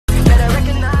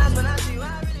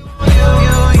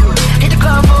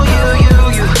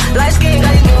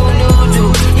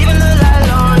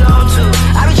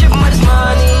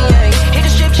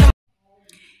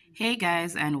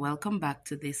guys, and welcome back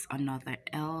to this another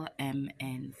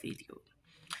LMN video.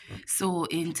 So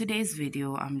in today's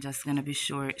video, I'm just gonna be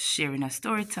sharing a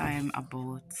story time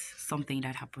about something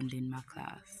that happened in my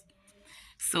class.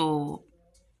 So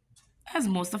as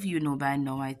most of you know by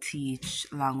now, I teach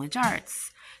language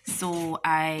arts.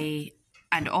 I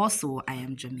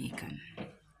am Jamaican.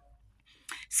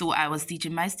 So I was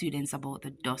teaching my students about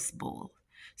the Dust Bowl.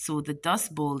 So the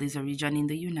Dust Bowl is a region in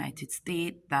the United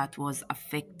States that was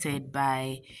affected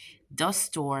by dust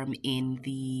storm in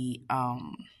the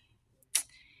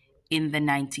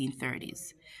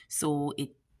 1930s. So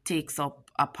it takes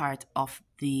up a part of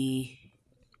the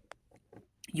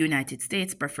United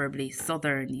States, preferably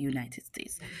southern United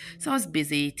States. So I was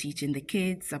busy teaching the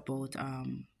kids about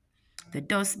the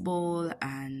Dust Bowl,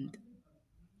 and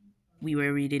we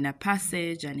were reading a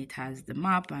passage and it has the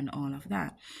map and all of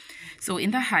that. So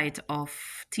in the height of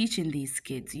teaching these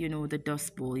kids, the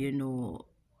Dust Bowl,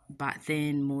 back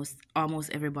then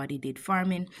almost everybody did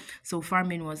farming. So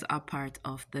farming was a part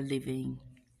of the living.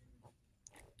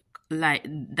 Like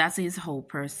that is how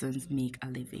persons make a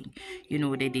living.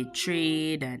 They did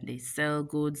trade and they sell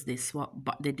goods, they swap,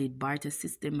 but they did barter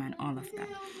system and all of that.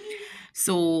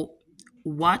 So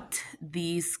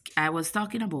I was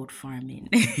talking about farming.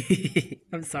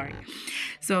 I'm sorry.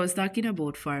 So I was talking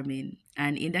about farming,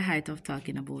 and in the height of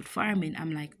talking about farming,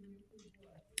 I'm like,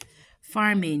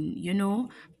 farming,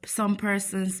 some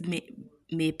persons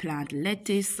may plant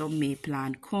lettuce, some may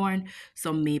plant corn,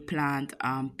 some may plant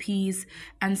peas,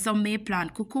 and some may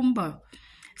plant cucumber.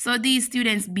 So these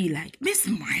students be like, Miss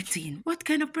Martin, what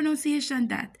kind of pronunciation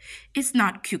that? It's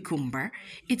not cucumber,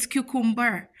 it's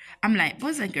cucumber. I'm like,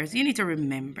 boys and girls, you need to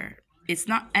remember, it's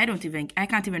not, I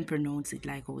can't even pronounce it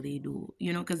like how they do,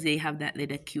 because they have that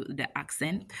little cute, the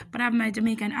accent, but I have my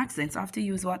Jamaican accent, so I have to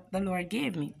use what the Lord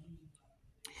gave me.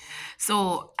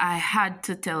 So I had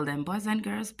to tell them, boys and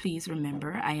girls, please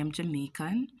remember, I am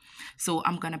Jamaican. So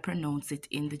I'm going to pronounce it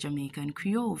in the Jamaican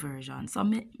Creole version. So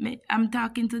I'm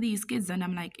talking to these kids and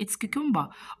I'm like, it's cucumber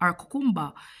or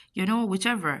cucumba,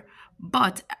 whichever.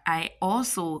 But I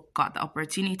also got the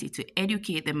opportunity to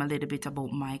educate them a little bit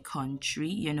about my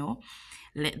country,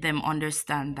 let them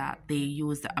understand that they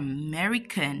use the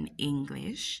American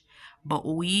English, but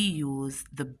we use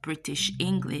the British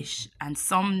English, and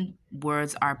some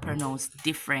words are pronounced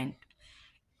different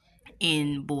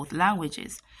in both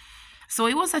languages. So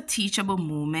it was a teachable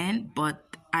moment,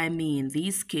 but I mean,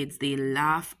 these kids, they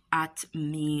laugh at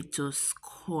me to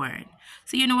scorn.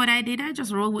 So you know what I did? I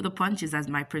just rolled with the punches, as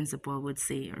my principal would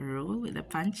say, roll with the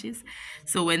punches.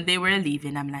 So when they were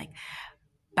leaving, I'm like,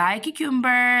 bye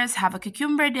cucumbers, have a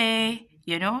cucumber day,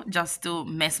 just to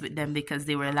mess with them because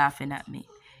they were laughing at me.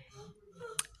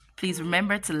 Please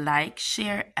remember to like,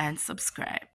 share, and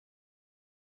subscribe.